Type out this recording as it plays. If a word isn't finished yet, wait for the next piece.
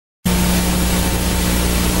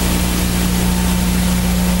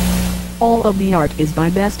All of the art is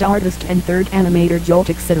by best artist and third animator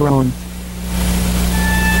Joltik Cideron.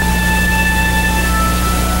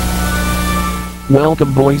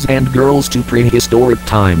 Welcome boys and girls to prehistoric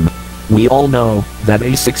time. We all know that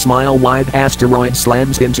a 6-mile wide asteroid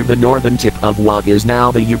slams into the northern tip of what is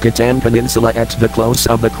now the Yucatan Peninsula at the close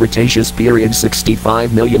of the Cretaceous period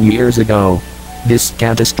 65 million years ago. This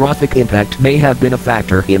catastrophic impact may have been a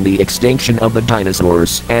factor in the extinction of the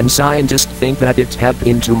dinosaurs, and scientists think that it tapped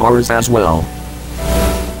into Mars as well.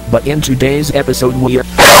 But in today's episode we are...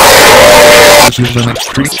 This is an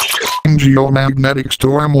extreme geomagnetic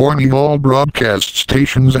storm warning. All broadcast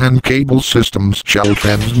stations and cable systems shall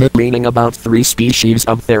transmit. Meaning about 3 species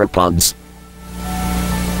of theropods.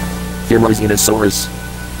 Therizinosaurs.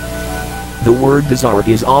 The word bizarre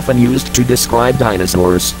is often used to describe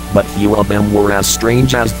dinosaurs, but few of them were as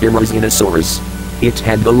strange as Therizinosaurs. It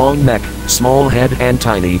had the long neck, small head and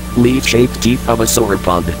tiny, leaf-shaped teeth of a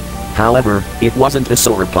sauropod. However, it wasn't a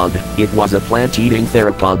sauropod, it was a plant-eating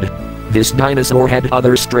theropod. This dinosaur had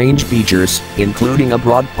other strange features, including a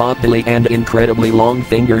broad potbelly and incredibly long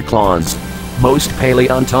finger claws. Most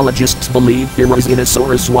paleontologists believe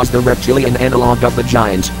Therizinosaurus was the reptilian analog of the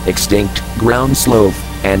giant, extinct, ground sloth,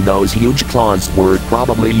 and those huge claws were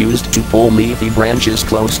probably used to pull leafy branches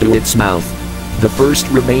close to its mouth. The first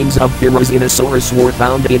remains of Therizinosaurus were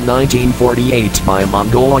found in 1948 by a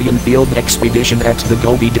Mongolian field expedition at the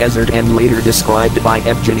Gobi Desert and later described by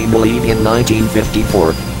Evgeny Malin in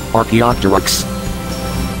 1954. Archaeopteryx.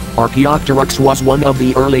 Archaeopteryx was one of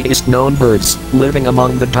the earliest known birds, living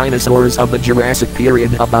among the dinosaurs of the Jurassic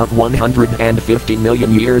period about 150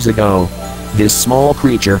 million years ago. This small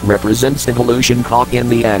creature represents evolution caught in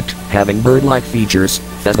the act, having bird-like features,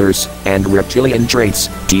 feathers, and reptilian traits,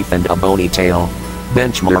 teeth and a bony tail.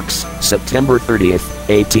 Benchmarks, September 30,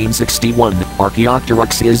 1861,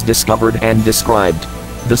 Archaeopteryx is discovered and described.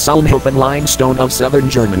 The Solnhofen limestone of southern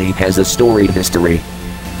Germany has a storied history.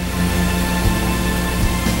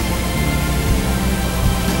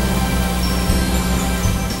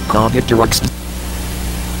 Cogipteryx.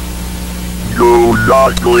 Do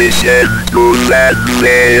not listen to them,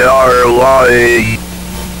 they are lying.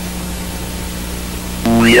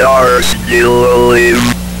 We are still alive.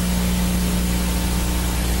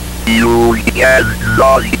 You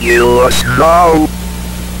cannot kill us now.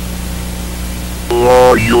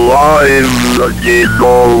 Our lives in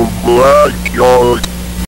all blood gold.